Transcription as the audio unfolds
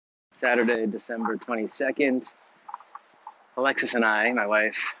Saturday, December 22nd. Alexis and I, my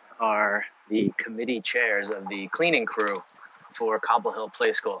wife, are the committee chairs of the cleaning crew for Cobble Hill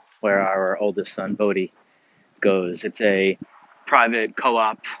Play School, where our oldest son, Bodie, goes. It's a private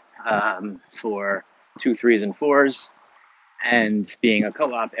co-op for 2, 3s, and 4s. And being a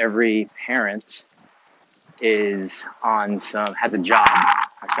co-op, every parent has a job,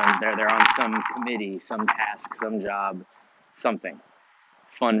 or they're on some committee, some task, some job, something.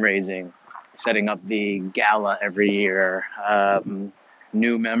 Fundraising, setting up the gala every year,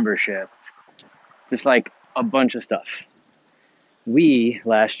 new membership, just like a bunch of stuff.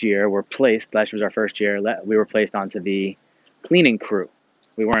 Last year was our first year, we were placed onto the cleaning crew.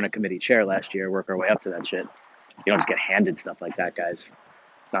 We weren't a committee chair last year, work our way up to that shit. You don't just get handed stuff like that, guys.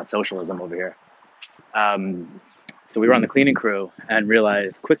 It's not socialism over here. So we were on the cleaning crew and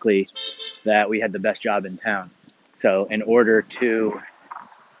realized quickly that we had the best job in town. So in order to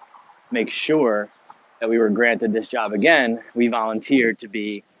make sure that we were granted this job again, we volunteered to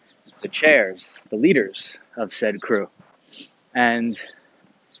be the chairs, the leaders of said crew. And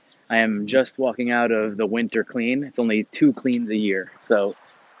I am just walking out of the winter clean. It's only 2 cleans a year. So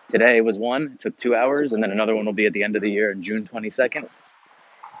today was one, it took 2 hours, and then another one will be at the end of the year, June 22nd.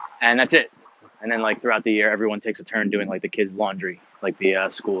 And that's it. And then like throughout the year, everyone takes a turn doing like the kids' laundry, like the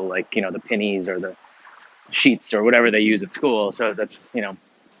school, like, the pennies or the sheets or whatever they use at school. So that's,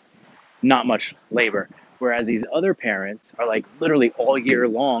 not much labor. Whereas these other parents are like literally all year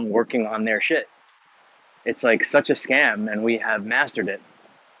long working on their shit. It's like such a scam, and we have mastered it.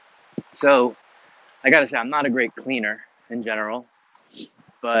 So I gotta say, I'm not a great cleaner in general,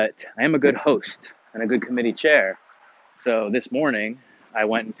 but I am a good host and a good committee chair. So this morning, I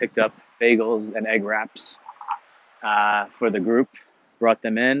went and picked up bagels and egg wraps for the group, brought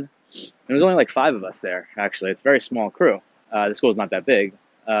them in. There was only like 5 of us there, actually. It's a very small crew. The school's not that big.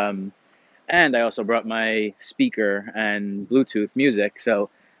 And I also brought my speaker and Bluetooth music. So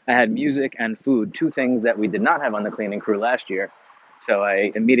I had music and food, 2 things that we did not have on the cleaning crew last year. So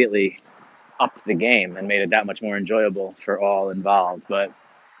I immediately upped the game and made it that much more enjoyable for all involved. But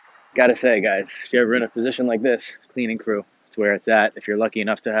gotta say, guys, if you're ever in a position like this, cleaning crew, it's where it's at. If you're lucky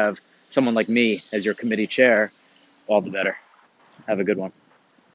enough to have someone like me as your committee chair, all the better. Have a good one.